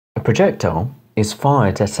A projectile is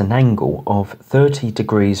fired at an angle of 30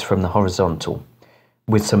 degrees from the horizontal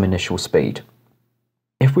with some initial speed.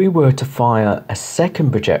 If we were to fire a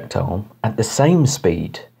second projectile at the same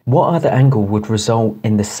speed, what other angle would result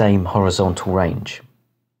in the same horizontal range?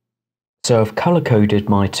 So I've color-coded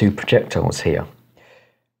my two projectiles here.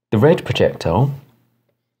 The red projectile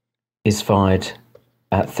is fired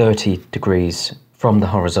at 30 degrees from the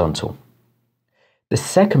horizontal. The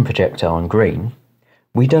second projectile in green,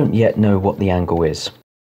 we don't yet know what the angle is,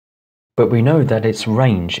 but we know that its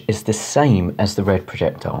range is the same as the red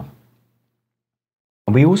projectile.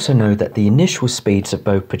 And we also know that the initial speeds of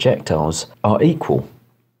both projectiles are equal.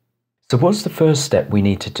 So what's the first step we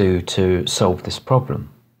need to do to solve this problem?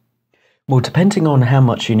 Well, depending on how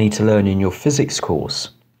much you need to learn in your physics course,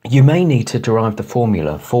 you may need to derive the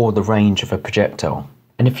formula for the range of a projectile.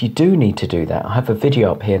 And if you do need to do that, I have a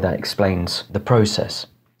video up here that explains the process.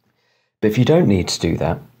 But if you don't need to do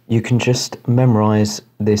that, you can just memorize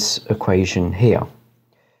this equation here,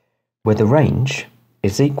 where the range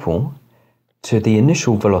is equal to the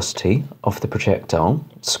initial velocity of the projectile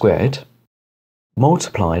squared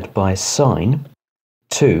multiplied by sine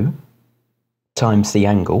 2 times the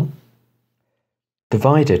angle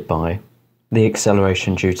divided by the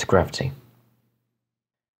acceleration due to gravity.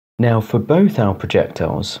 Now, for both our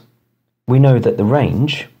projectiles, we know that the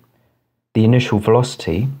range, the initial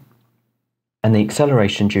velocity, and the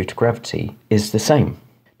acceleration due to gravity is the same.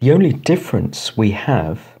 The only difference we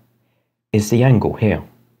have is the angle here.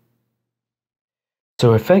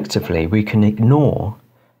 So effectively, we can ignore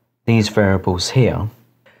these variables here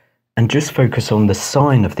and just focus on the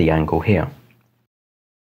sine of the angle here.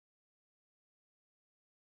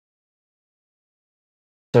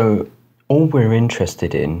 So all we're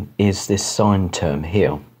interested in is this sine term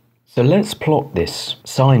here. So let's plot this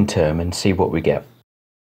sine term and see what we get.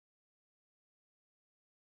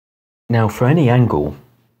 Now, for any angle,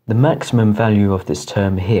 the maximum value of this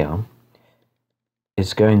term here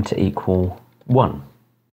is going to equal 1.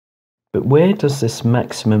 But where does this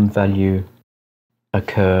maximum value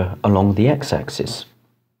occur along the x-axis?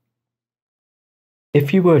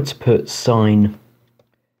 If you were to put sine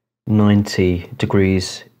 90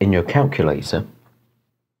 degrees in your calculator,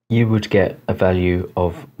 you would get a value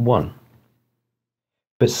of 1.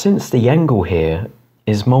 But since the angle here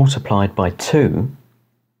is multiplied by 2,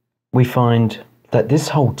 we find that this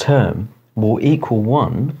whole term will equal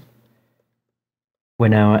 1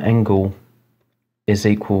 when our angle is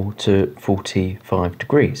equal to 45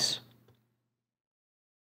 degrees.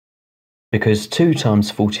 Because 2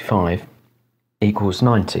 times 45 equals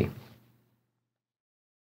 90.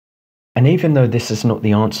 And even though this is not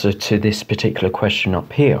the answer to this particular question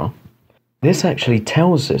up here, this actually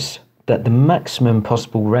tells us that the maximum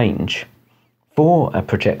possible range for a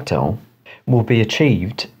projectile will be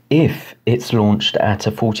achieved if it's launched at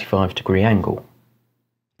a 45-degree angle.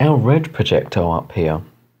 Our red projectile up here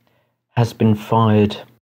has been fired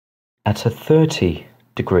at a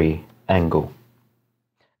 30-degree angle.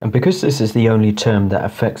 And because this is the only term that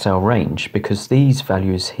affects our range, because these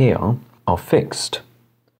values here are fixed,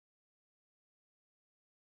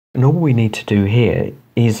 and all we need to do here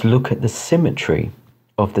is look at the symmetry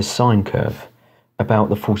of the sine curve about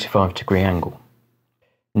the 45-degree angle.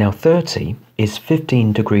 Now 30 is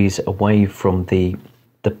 15 degrees away from the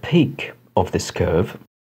peak of this curve.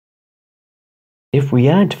 If we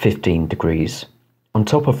add 15 degrees on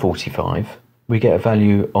top of 45, we get a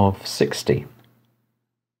value of 60.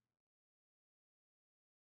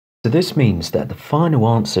 So this means that the final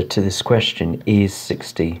answer to this question is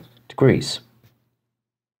 60 degrees.